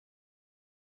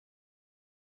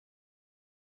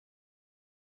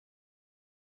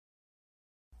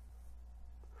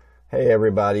Hey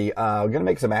everybody, I'm going to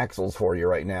make some axles for you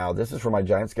right now. This is for my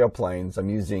giant scale planes. I'm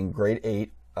using grade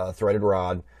 8 threaded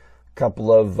rod,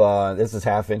 couple of, this is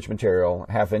half-inch material,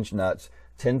 half-inch nuts.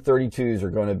 1032s are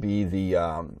going to be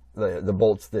the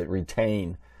bolts that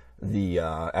retain the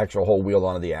actual whole wheel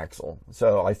onto the axle.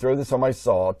 So I throw this on my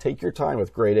saw. Take your time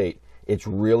with grade 8. It's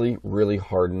really, really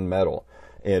hardened metal.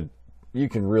 And you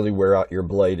can really wear out your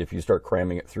blade if you start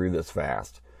cramming it through this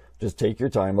fast. Just take your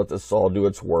time, let the saw do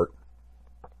its work.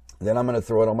 Then I'm going to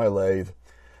throw it on my lathe.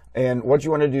 And what you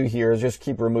want to do here is just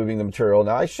keep removing the material.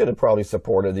 Now, I should have probably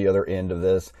supported the other end of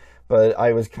this, but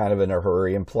I was kind of in a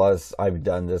hurry. And plus, I've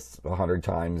done this 100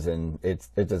 times, and it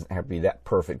doesn't have to be that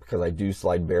perfect because I do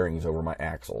slide bearings over my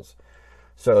axles.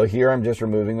 So here I'm just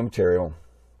removing the material.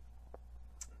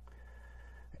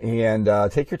 And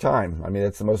take your time. I mean,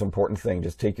 that's the most important thing.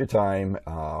 Just take your time.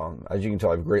 As you can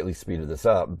tell, I've greatly speeded this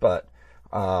up, but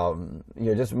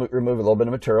just remove a little bit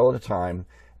of material at a time.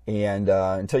 And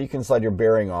until you can slide your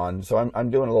bearing on. So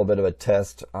I'm doing a little bit of a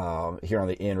test here on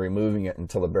the end, removing it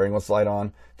until the bearing will slide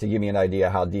on to give me an idea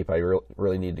how deep I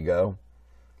really need to go.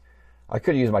 I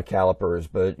could use my calipers,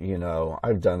 but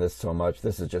I've done this so much.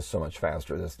 This is just so much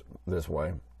faster this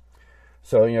way.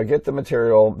 So get the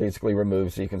material basically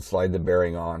removed so you can slide the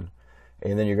bearing on.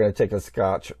 And then you're going to take a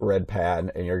Scotch red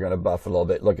pad and you're going to buff it a little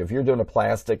bit. Look, if you're doing a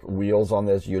plastic wheels on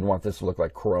this, you'd want this to look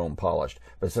like chrome polished.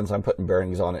 But since I'm putting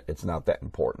bearings on it, it's not that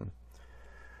important.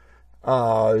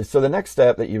 So the next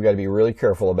step that you've got to be really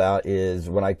careful about is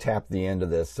when I tap the end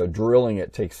of this. So drilling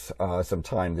it takes some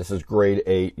time. This is grade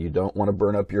 8. You don't want to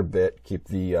burn up your bit. Keep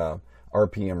the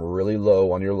RPM really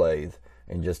low on your lathe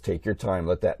and just take your time.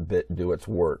 Let that bit do its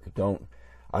work.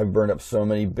 I've burned up so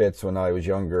many bits when I was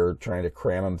younger trying to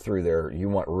cram them through there. You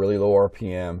want really low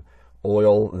RPM,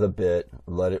 oil the bit,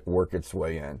 let it work its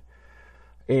way in.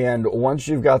 And once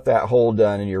you've got that hole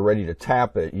done and you're ready to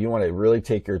tap it, you want to really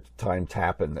take your time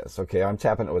tapping this. Okay, I'm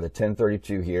tapping it with a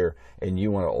 1032 here, and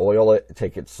you want to oil it,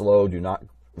 take it slow, do not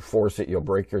force it, you'll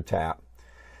break your tap.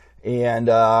 And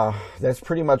that's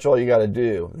pretty much all you got to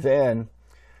do. Then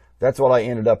that's what I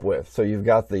ended up with. So you've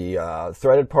got the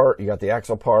threaded part, you got the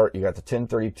axle part, you got the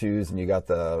 1032s, and you got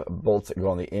the bolts that go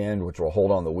on the end, which will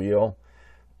hold on the wheel.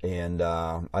 And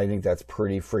I think that's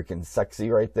pretty freaking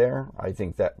sexy right there. I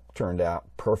think that turned out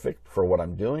perfect for what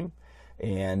I'm doing.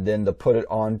 And then to put it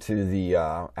onto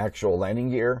the actual landing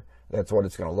gear, that's what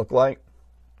it's going to look like.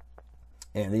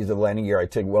 And these are the landing gear I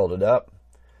TIG welded up.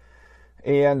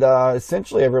 And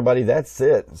essentially, everybody, that's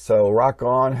it. So rock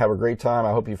on, have a great time. I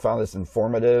hope you found this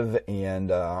informative, and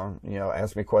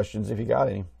ask me questions if you got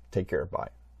any. Take care. Bye.